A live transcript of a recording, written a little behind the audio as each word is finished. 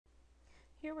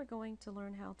Here we're going to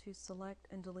learn how to select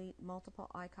and delete multiple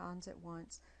icons at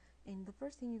once. And the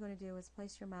first thing you're going to do is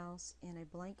place your mouse in a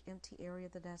blank empty area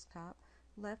of the desktop,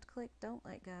 left click Don't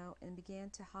Let Go, and begin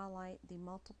to highlight the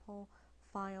multiple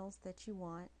files that you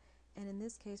want. And in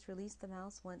this case, release the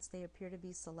mouse once they appear to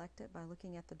be selected by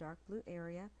looking at the dark blue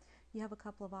area. You have a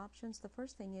couple of options. The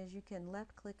first thing is you can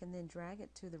left click and then drag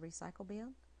it to the recycle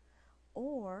bin,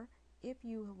 or if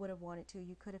you would have wanted to,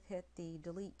 you could have hit the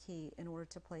delete key in order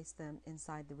to place them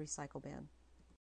inside the recycle bin.